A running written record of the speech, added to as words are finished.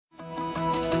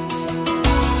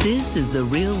This is the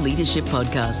Real Leadership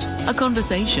Podcast, a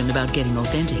conversation about getting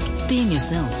authentic, being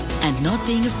yourself, and not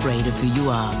being afraid of who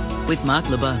you are, with Mark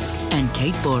LeBusque and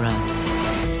Kate Bora.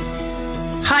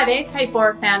 Hi there, Kate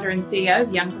Bora, founder and CEO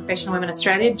of Young Professional Women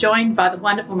Australia, joined by the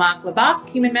wonderful Mark LeBusque,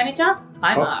 Human Manager.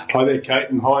 Hi, Mark. Hi there, Kate,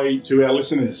 and hi to our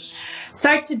listeners.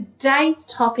 So today's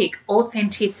topic,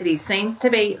 authenticity, seems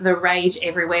to be the rage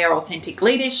everywhere. Authentic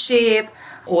leadership,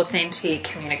 authentic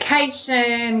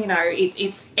communication,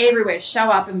 it's everywhere.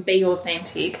 Show up and be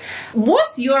authentic.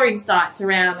 What's your insights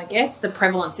around, I guess, the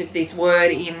prevalence of this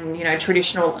word in,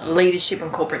 traditional leadership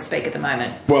and corporate speak at the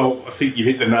moment? Well, I think you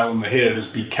hit the nail on the head. It has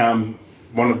become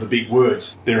one of the big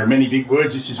words. There are many big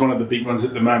words. This is one of the big ones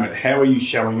at the moment. How are you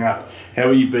showing up? How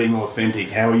are you being authentic?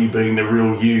 How are you being the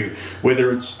real you?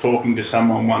 Whether it's talking to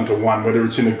someone one-to-one, whether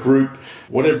it's in a group,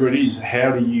 whatever it is,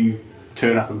 how do you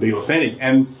turn up and be authentic?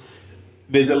 And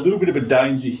there's a little bit of a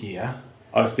danger here,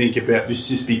 I think, about this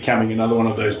just becoming another one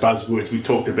of those buzzwords we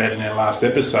talked about in our last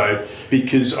episode,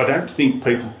 because I don't think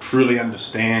people truly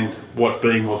understand what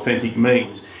being authentic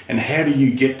means and how do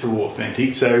you get to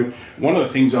authentic. So one of the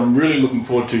things I'm really looking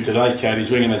forward to today, Kate,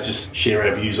 is we're going to just share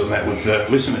our views on that with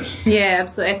listeners. Yeah,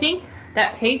 absolutely. I think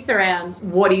that piece around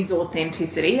what is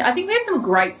authenticity, I think there's some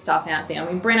great stuff out there.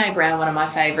 I mean, Brené Brown, one of my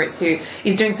favourites, who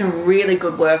is doing some really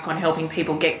good work on helping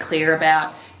people get clear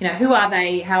about, who are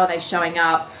they, how are they showing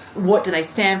up, what do they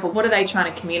stand for, what are they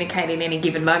trying to communicate in any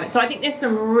given moment. So I think there's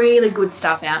some really good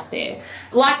stuff out there.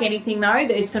 Like anything, though,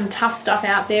 there's some tough stuff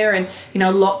out there and,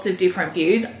 lots of different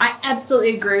views. I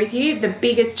absolutely agree with you. The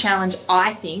biggest challenge,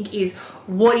 I think, is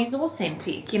what is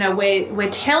authentic. We're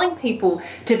telling people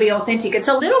to be authentic. It's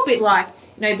a little bit like,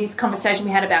 this conversation we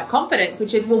had about confidence,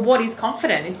 which is, well, what is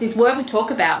confident? It's this word we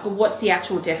talk about, but what's the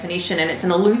actual definition? And it's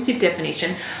an elusive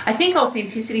definition. I think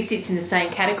authenticity sits in the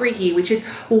same category here, which is,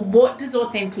 well, what does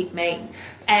authentic mean?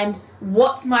 And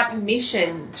what's my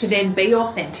permission to then be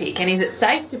authentic? And is it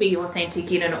safe to be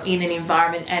authentic in an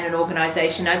environment and an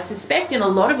organisation? I'd suspect in a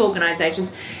lot of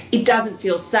organisations, it doesn't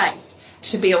feel safe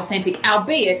to be authentic,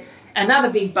 albeit another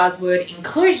big buzzword,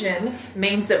 inclusion,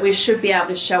 means that we should be able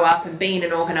to show up and be in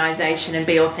an organisation and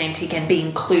be authentic and be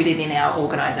included in our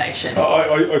organisation.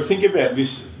 I think about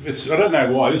this, I don't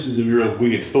know why, this is a real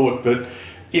weird thought, but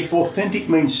if authentic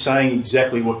means saying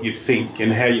exactly what you think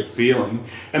and how you're feeling,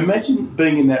 imagine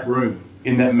being in that room,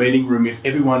 in that meeting room, if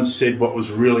everyone said what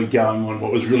was really going on,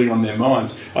 what was really on their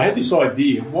minds. I had this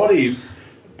idea, what if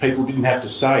people didn't have to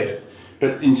say it,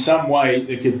 but in some way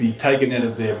it could be taken out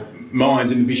of their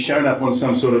minds and be shown up on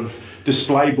some sort of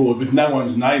display board with no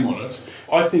one's name on it?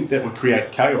 I think that would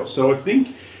create chaos. So I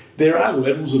think there are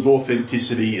levels of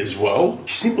authenticity as well.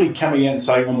 Simply coming out and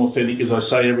saying I'm authentic as I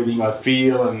say everything I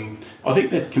feel, and I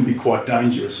think that can be quite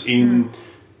dangerous in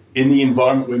the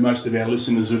environment where most of our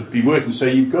listeners would be working. So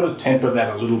you've got to temper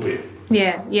that a little bit.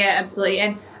 Yeah, absolutely.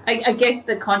 And I guess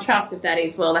the contrast of that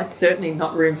is, well, that's certainly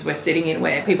not rooms we're sitting in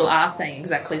where people are saying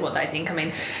exactly what they think. I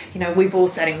mean, we've all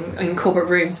sat in corporate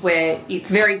rooms where it's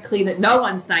very clear that no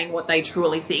one's saying what they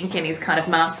truly think and is kind of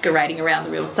masquerading around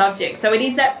the real subject. So it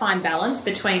is that fine balance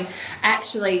between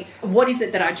actually what is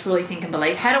it that I truly think and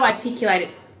believe, how to articulate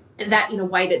it, that in a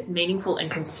way that's meaningful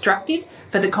and constructive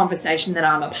for the conversation that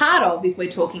I'm a part of, if we're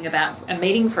talking about a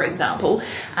meeting, for example,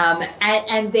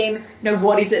 and then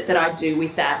what is it that I do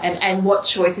with that, and what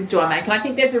choices do I make? And I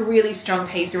think there's a really strong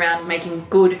piece around making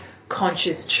good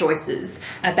conscious choices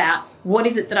about what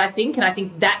is it that I think, and I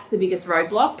think that's the biggest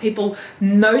roadblock.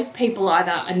 Most people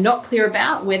either are not clear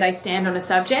about where they stand on a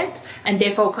subject, and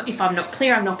therefore if I'm not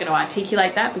clear, I'm not going to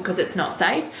articulate that because it's not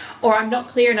safe, or I'm not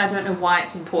clear and I don't know why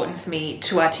it's important for me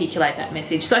to articulate that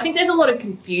message. So I think there's a lot of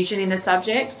confusion in the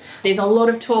subject. There's a lot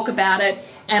of talk about it,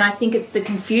 and I think it's the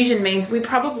confusion means we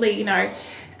probably,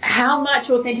 how much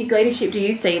authentic leadership do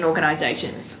you see in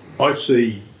organisations? I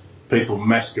see people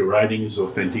masquerading as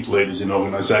authentic leaders in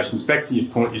organisations. Back to your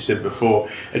point you said before,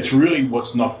 it's really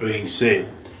what's not being said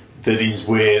that is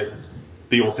where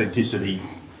the authenticity,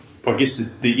 I guess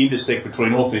the intersect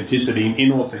between authenticity and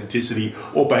inauthenticity,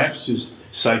 or perhaps just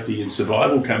safety and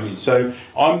survival come in. So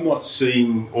I'm not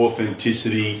seeing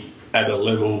authenticity at a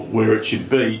level where it should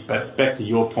be, but back to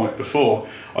your point before,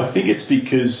 I think it's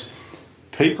because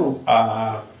people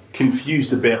are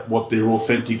confused about what their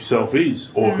authentic self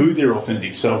is or who their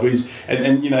authentic self is.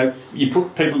 And you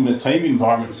put people in a team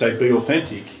environment and say, be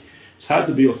authentic. It's hard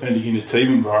to be authentic in a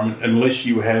team environment unless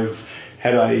you have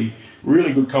had a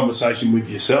really good conversation with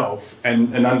yourself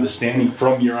and an understanding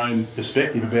from your own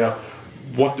perspective about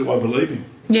what do I believe in.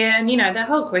 Yeah, and that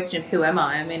whole question, who am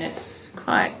I? I mean, it's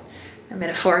quite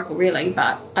metaphorical really,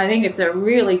 but I think it's a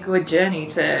really good journey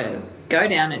to go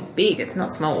down, it's big, it's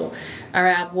not small,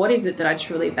 around what is it that I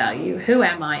truly value, who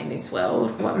am I in this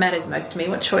world, what matters most to me,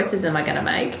 what choices am I going to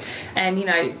make, and, you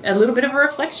know, a little bit of a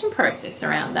reflection process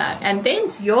around that. And then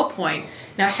to your point,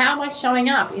 now how am I showing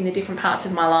up in the different parts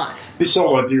of my life? This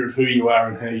whole idea of who you are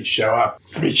and how you show up.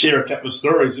 Let me share a couple of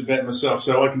stories about myself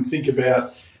so I can think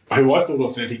about who I thought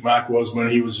Authentic Mark was when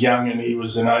he was young and he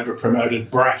was an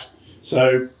over-promoted brat.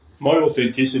 So my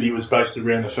authenticity was based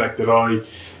around the fact that I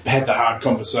had the hard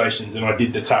conversations and I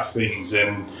did the tough things,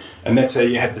 and that's how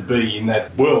you had to be in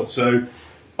that world. So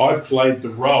I played the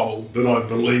role that I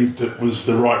believed that was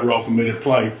the right role for me to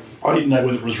play. I didn't know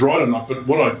whether it was right or not, but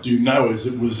what I do know is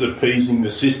it was appeasing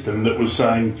the system that was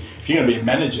saying, if you're going to be a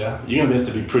manager, you're going to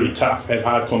have to be pretty tough, have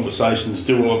hard conversations,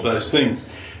 do all of those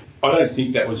things. I don't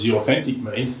think that was the authentic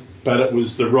me, but it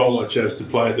was the role I chose to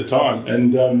play at the time.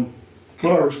 And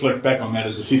when I reflect back on that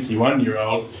as a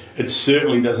 51-year-old, it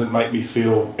certainly doesn't make me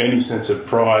feel any sense of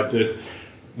pride that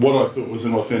what I thought was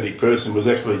an authentic person was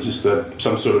actually just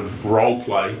some sort of role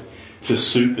play to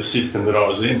suit the system that I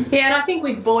was in. Yeah, and I think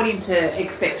we've bought into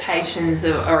expectations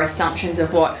or assumptions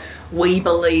of what we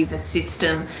believe the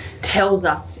system tells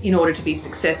us in order to be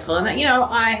successful. And, you know,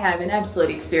 I have an absolute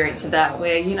experience of that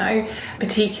where, you know,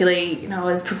 particularly, you know, I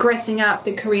was progressing up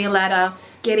the career ladder,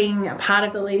 getting a part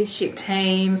of the leadership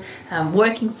team,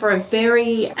 working for a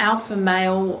very alpha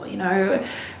male, you know,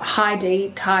 high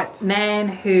D type man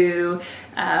who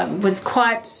was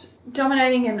quite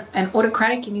dominating and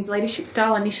autocratic in his leadership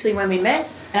style initially when we met.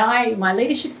 And my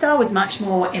leadership style was much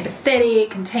more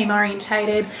empathetic and team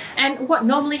orientated. And what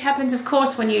normally happens, of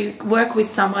course, when you work with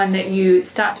someone, that you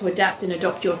start to adapt and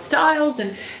adopt your styles.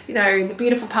 And, you know, the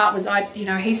beautiful part was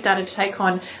he started to take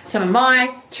on some of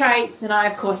my traits, and I,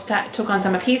 of course, took on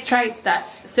some of his traits that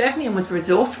served me and was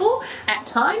resourceful at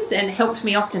times and helped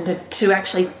me often to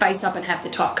actually face up and have the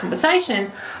tough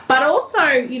conversations. But also,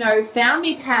 you know, found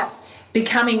me perhaps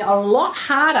becoming a lot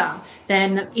harder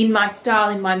than in my style,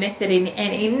 in my method, and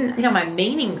in, you know, my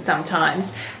meaning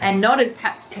sometimes, and not as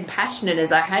perhaps compassionate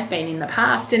as I had been in the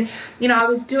past. And, you know, I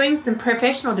was doing some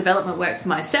professional development work for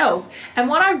myself, and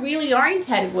what I really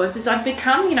orientated is I'd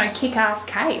become, you know, kick-ass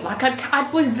Kate. Like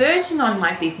I was verging on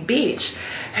like this bitch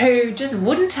who just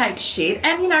wouldn't take shit.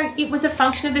 And, you know, it was a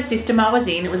function of the system I was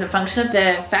in. It was a function of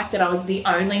the fact that I was the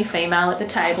only female at the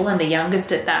table and the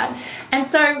youngest at that. And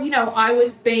so, you know, I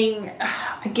was being,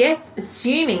 I guess,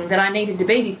 assuming that I needed to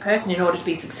be this person in order to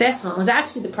be successful. It was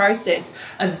actually the process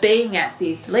of being at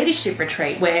this leadership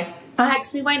retreat where I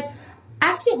actually went,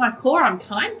 actually at my core, I'm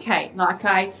kind, Kate. Like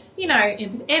I, you know,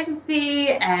 empathy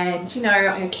and, you know,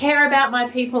 I care about my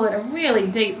people at a really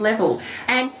deep level.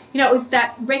 And, you know, it was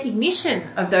that recognition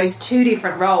of those two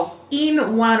different roles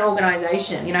in one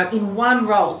organisation, you know, in one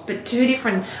roles, but two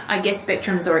different, I guess,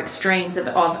 spectrums or extremes of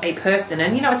a person.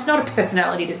 And, you know, it's not a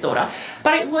personality disorder,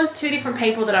 but it was two different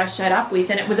people that I showed up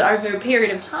with. And it was over a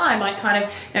period of time, I kind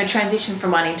of, you know, transitioned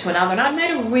from one into another. And I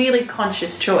made a really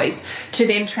conscious choice to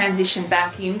then transition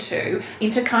back into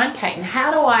kind Kate. And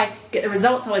how do I get the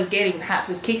results I was getting perhaps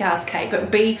as kick-ass Kate,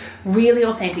 but be really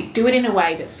authentic, do it in a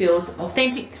way that feels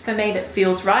authentic for me, that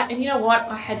feels right. And you know what?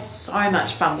 I had so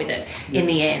much fun with it in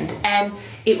the end. And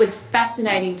it was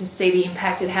fascinating to see the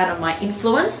impact it had on my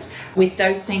influence with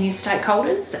those senior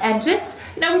stakeholders and just,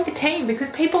 you know, with the team, because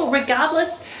people,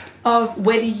 regardless of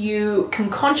whether you can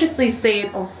consciously see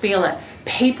it or feel it,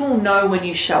 people know when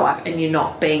you show up and you're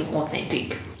not being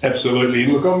authentic. Absolutely.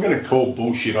 And look, I'm going to call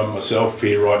bullshit on myself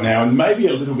here right now, and maybe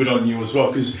a little bit on you as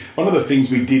well, because one of the things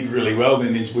we did really well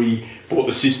then is we brought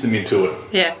the system into it.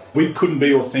 Yeah. We couldn't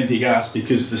be authentic us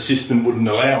because the system wouldn't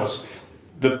allow us.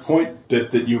 The point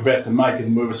that you're about to make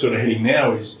and where we're sort of heading now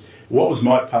is, what was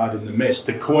my part in the mess?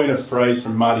 To coin a phrase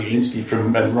from Marty Linsky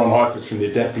and Ron Heifetz from the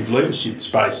adaptive leadership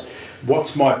space,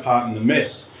 what's my part in the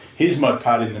mess? Here's my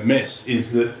part in the mess,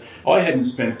 is that I hadn't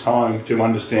spent time to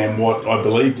understand what I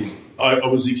believed in. I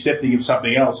was accepting of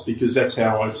something else because that's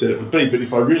how I said it would be. But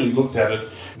if I really looked at it,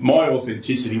 my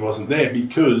authenticity wasn't there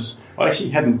because I actually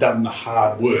hadn't done the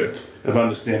hard work of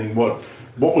understanding what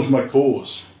was my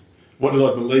cause, what did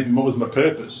I believe in, what was my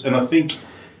purpose. And I think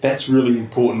that's really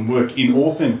important work. In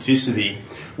authenticity,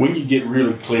 when you get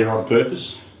really clear on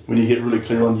purpose, when you get really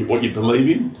clear on what you believe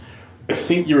in, I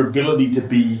think your ability to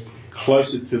be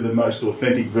closer to the most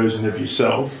authentic version of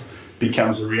yourself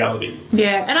becomes a reality.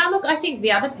 Yeah, and I think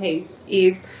the other piece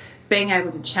is being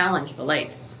able to challenge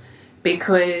beliefs,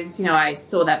 because, you know, I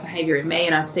saw that behaviour in me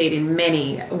and I see it in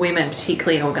many women,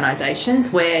 particularly in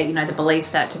organisations where, you know, the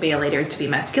belief that to be a leader is to be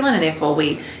masculine and therefore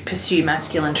we pursue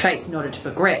masculine traits in order to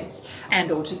progress and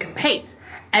or to compete.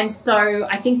 And so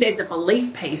I think there's a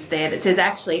belief piece there that says,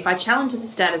 actually, if I challenge the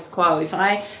status quo, if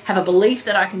I have a belief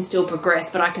that I can still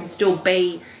progress, but I can still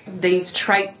be these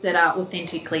traits that are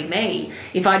authentically me,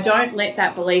 if I don't let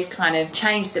that belief kind of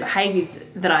change the behaviours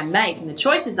that I make and the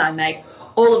choices I make,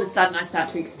 all of a sudden I start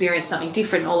to experience something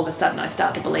different, and all of a sudden I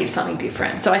start to believe something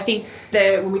different. So I think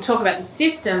that when we talk about the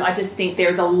system, I just think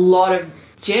there's a lot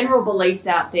of general beliefs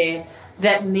out there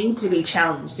that need to be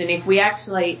challenged. And if we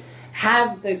actually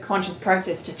have the conscious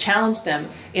process to challenge them,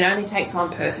 it only takes one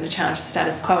person to challenge the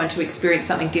status quo and to experience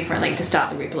something differently to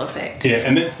start the ripple effect. Yeah,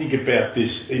 and then think about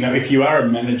this. If you are a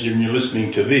manager and you're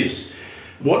listening to this,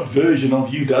 what version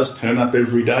of you does turn up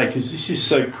every day? Because this is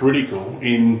so critical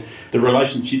in the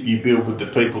relationship you build with the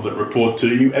people that report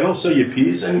to you and also your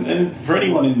peers and for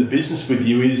anyone in the business with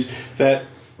you, is that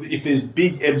if there's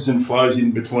big ebbs and flows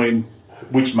in between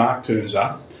which Mark turns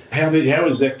up, how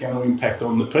is that going to impact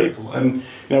on the people? And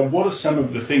what are some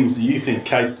of the things do you think,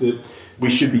 Kate, that we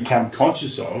should become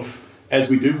conscious of as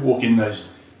we do walk in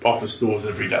those office doors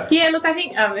every day? Yeah, look, I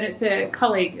think, and it's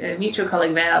a mutual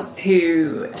colleague of ours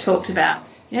who talked about,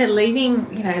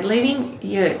 leaving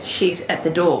your shit at the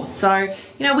door. So,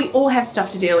 we all have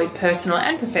stuff to deal with, personal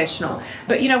and professional.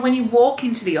 But, when you walk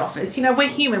into the office, we're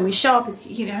human, we show up as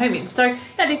humans. So,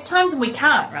 there's times when we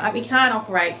can't, right? We can't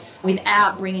operate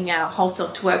without bringing our whole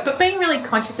self to work, but being really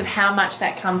conscious of how much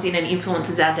that comes in and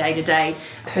influences our day-to-day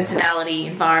personality,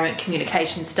 environment,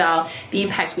 communication style, the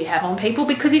impact we have on people.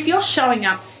 Because if you're showing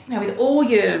up, with all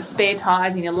your spare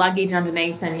tires and your luggage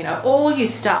underneath and, all your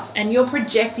stuff, and you're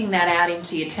projecting that out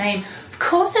into your team, of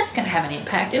course that's going to have an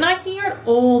impact. And I hear it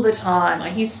all the time. I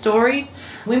hear stories,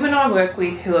 women I work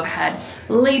with who have had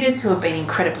leaders who have been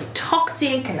incredibly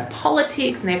toxic and the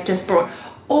politics, and they've just brought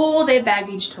all their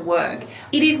baggage to work.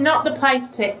 It is not the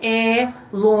place to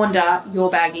launder your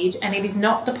baggage, and it is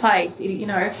not the place,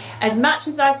 as much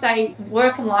as I say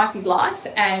work and life is life,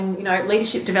 and,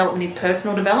 leadership development is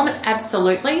personal development,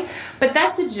 absolutely, but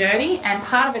that's a journey, and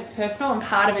part of it's personal and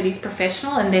part of it is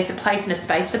professional, and there's a place and a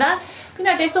space for that.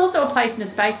 There's also a place and a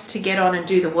space to get on and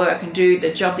do the work and do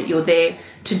the job that you're there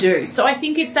to do. So I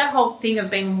think it's that whole thing of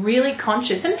being really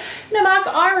conscious. And, Mark,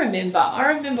 I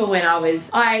remember when I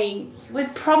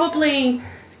was probably a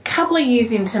couple of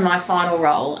years into my final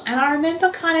role, and I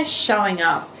remember kind of showing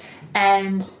up,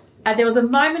 and there was a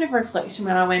moment of reflection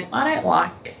when I went, I don't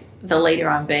like the leader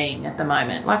I'm being at the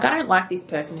moment. I don't like this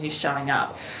person who's showing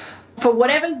up. For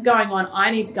whatever's going on, I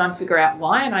need to go and figure out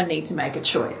why, and I need to make a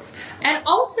choice. And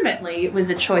ultimately, it was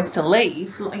a choice to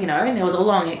leave, and there was a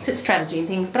long exit strategy and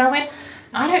things, but I went,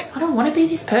 I don't want to be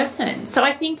this person. So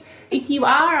I think if you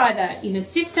are either in a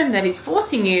system that is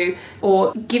forcing you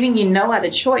or giving you no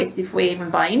other choice, if we even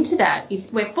buy into that,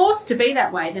 if we're forced to be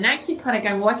that way, then actually kind of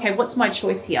going, well, okay, what's my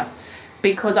choice here?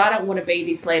 Because I don't want to be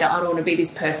this leader, I don't want to be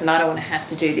this person, I don't want to have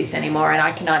to do this anymore, and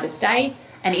I can either stay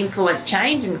and influence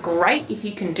change, and great if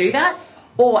you can do that,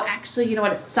 or actually,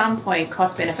 at some point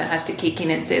cost benefit has to kick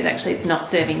in and says, actually, it's not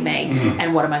serving me,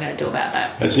 and what am I going to do about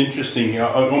that? It's interesting.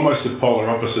 Almost the polar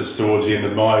opposites towards the end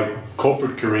of my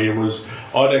corporate career was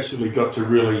I'd actually got to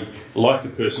really like the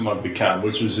person I'd become,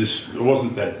 which was it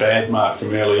wasn't that bad Mark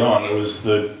from early on, it was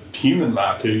the human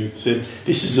Mark who said,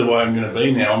 this is the way I'm going to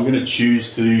be now, I'm going to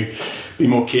choose to be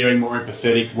more caring, more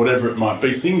empathetic, whatever it might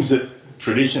be, things that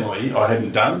traditionally I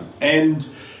hadn't done. And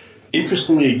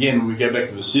interestingly, again, when we go back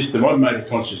to the system, I'd made a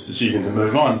conscious decision to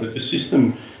move on, but the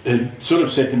system had sort of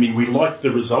said to me, we like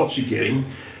the results you're getting,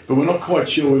 but we're not quite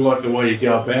sure we like the way you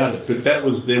go about it. But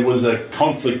there was a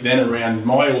conflict then around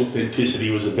my authenticity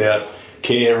was about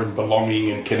care and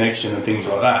belonging and connection and things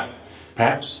like that,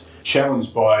 perhaps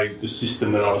challenged by the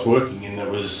system that I was working in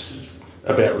that was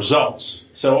about results.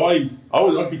 So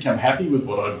I'd become happy with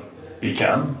what I'd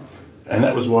become, and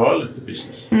that was why I left the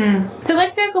business. So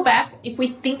let's circle back. If we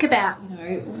think about,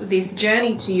 this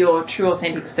journey to your true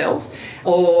authentic self,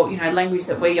 or, language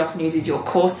that we often use is your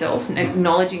core self,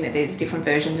 acknowledging that there's different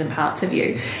versions and parts of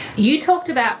you. You talked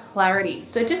about clarity.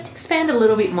 So just expand a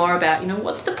little bit more about,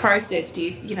 what's the process? Do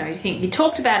you think you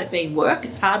talked about it being work,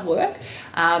 it's hard work.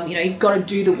 You've got to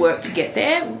do the work to get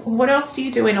there. What else do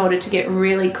you do in order to get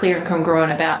really clear and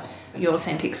congruent about your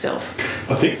authentic self?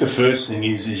 I think the first thing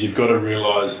is you've got to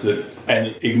realise that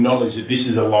and acknowledge that this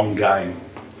is a long game.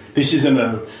 This isn't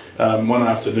a one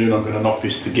afternoon I'm going to knock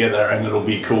this together and it'll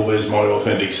be cool, there's my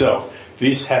authentic self.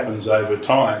 This happens over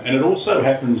time, and it also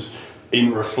happens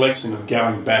in reflection of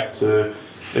going back to,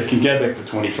 it can go back to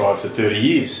 25 to 30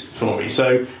 years for me.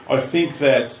 So I think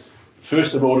that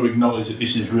first of all to acknowledge that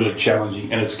this is really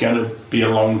challenging and it's going to be a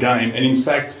long game, and in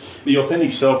fact the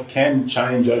authentic self can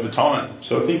change over time.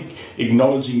 So I think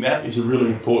acknowledging that is a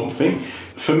really important thing.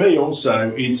 For me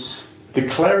also, it's the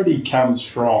clarity comes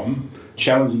from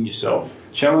challenging yourself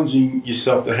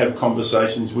to have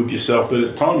conversations with yourself that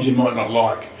at times you might not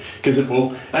like, because it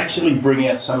will actually bring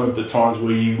out some of the times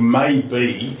where you may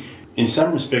be, in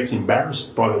some respects,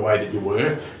 embarrassed by the way that you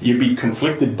were. You'd be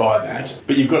conflicted by that,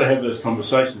 but you've got to have those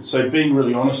conversations. So being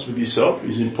really honest with yourself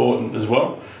is important as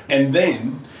well. And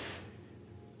then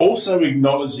also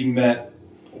acknowledging that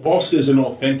whilst there's an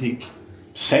authentic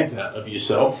centre of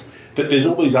yourself, that there's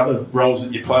all these other roles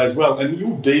that you play as well, and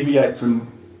you'll deviate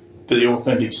from the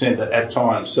authentic centre at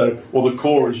times, so, or the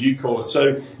core as you call it.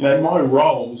 So, my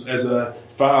roles as a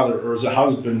father or as a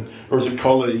husband or as a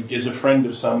colleague, as a friend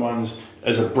of someone's,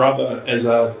 as a brother, as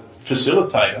a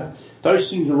facilitator,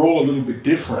 those things are all a little bit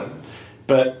different,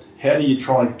 but how do you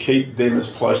try and keep them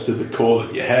as close to the core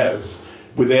that you have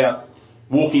without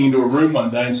walking into a room one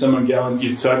day and someone going,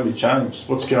 you've totally changed.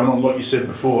 What's going on? Like you said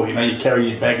before, you carry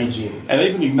your baggage in. And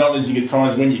even acknowledging at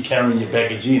times when you're carrying your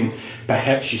baggage in,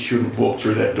 perhaps you shouldn't walk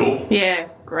through that door. Yeah,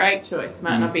 great choice.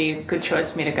 Might not be a good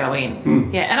choice for me to go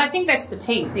in. Yeah, and I think that's the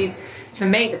piece is, for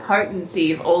me, the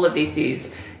potency of all of this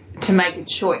is to make a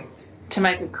choice, to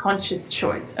make a conscious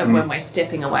choice of when we're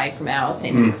stepping away from our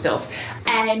authentic self.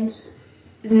 And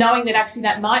knowing that actually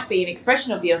that might be an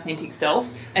expression of the authentic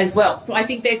self as well. So I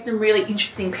think there's some really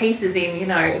interesting pieces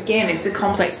in, again, it's a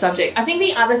complex subject. I think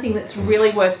the other thing that's really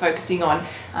worth focusing on,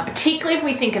 particularly if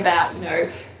we think about,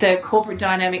 the corporate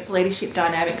dynamics, leadership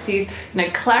dynamics, is,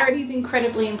 clarity is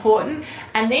incredibly important,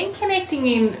 and then connecting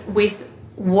in with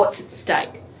what's at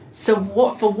stake. So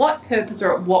for what purpose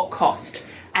or at what cost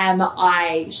am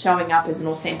I showing up as an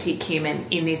authentic human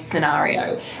in this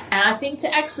scenario? And I think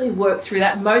to actually work through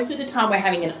that, most of the time we're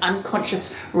having an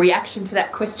unconscious reaction to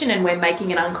that question and we're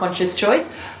making an unconscious choice,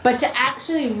 but to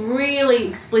actually really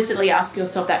explicitly ask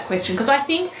yourself that question, because I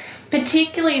think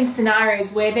particularly in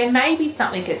scenarios where there may be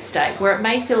something at stake, where it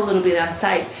may feel a little bit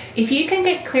unsafe, if you can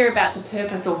get clear about the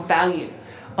purpose or value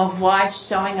of why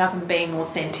showing up and being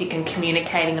authentic and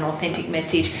communicating an authentic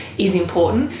message is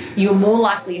important, you're more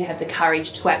likely to have the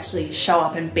courage to actually show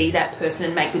up and be that person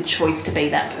and make the choice to be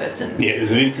that person. Yeah,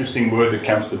 there's an interesting word that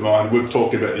comes to mind. We've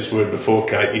talked about this word before,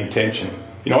 Kate, intention.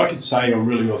 I could say I'm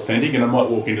really authentic and I might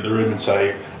walk into the room and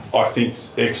say, I think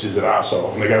X is an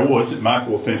arsehole. And they go, well, is it Mark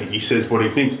authentic? He says what he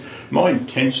thinks. My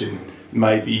intention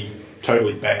may be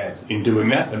totally bad in doing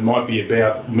that. It might be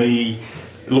about me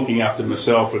looking after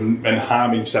myself and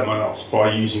harming someone else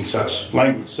by using such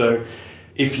language. So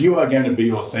if you are going to be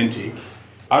authentic,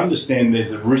 understand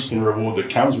there's a risk and reward that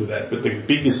comes with that, but the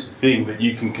biggest thing that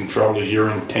you can control is your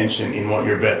intention in what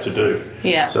you're about to do.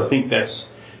 Yeah. So I think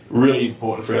that's really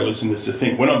important for our listeners to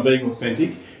think, when I'm being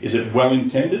authentic, is it well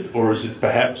intended or is it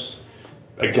perhaps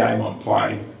a game I'm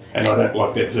playing and I don't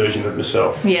like that version of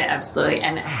myself? Yeah, absolutely.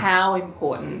 And how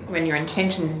important when your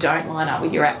intentions don't line up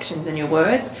with your actions and your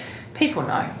words. People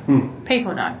know.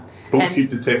 People know. Bullshit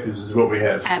detectors is what we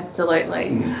have.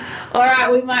 Absolutely. All right,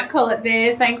 we might call it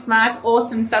there. Thanks, Mark.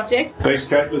 Awesome subject. Thanks,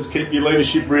 Kate. Let's keep your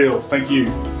leadership real. Thank you.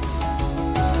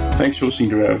 Thanks for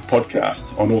listening to our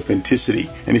podcast on authenticity.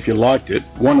 And if you liked it,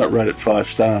 why not rate it 5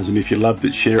 stars? And if you loved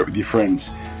it, share it with your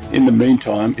friends. In the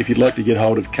meantime, if you'd like to get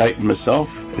hold of Kate and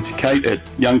myself, it's Kate at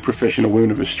Young Professional Women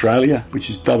of Australia, which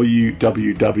is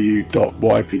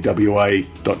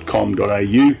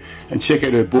www.ypwa.com.au, and check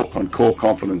out her book on core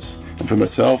confidence. And for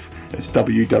myself, it's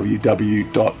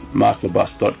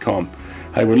www.marklabus.com.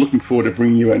 Hey, we're looking forward to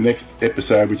bringing you our next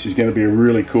episode, which is going to be a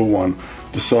really cool one,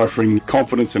 deciphering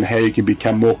confidence and how you can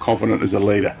become more confident as a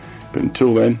leader. But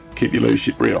until then, keep your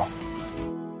leadership real.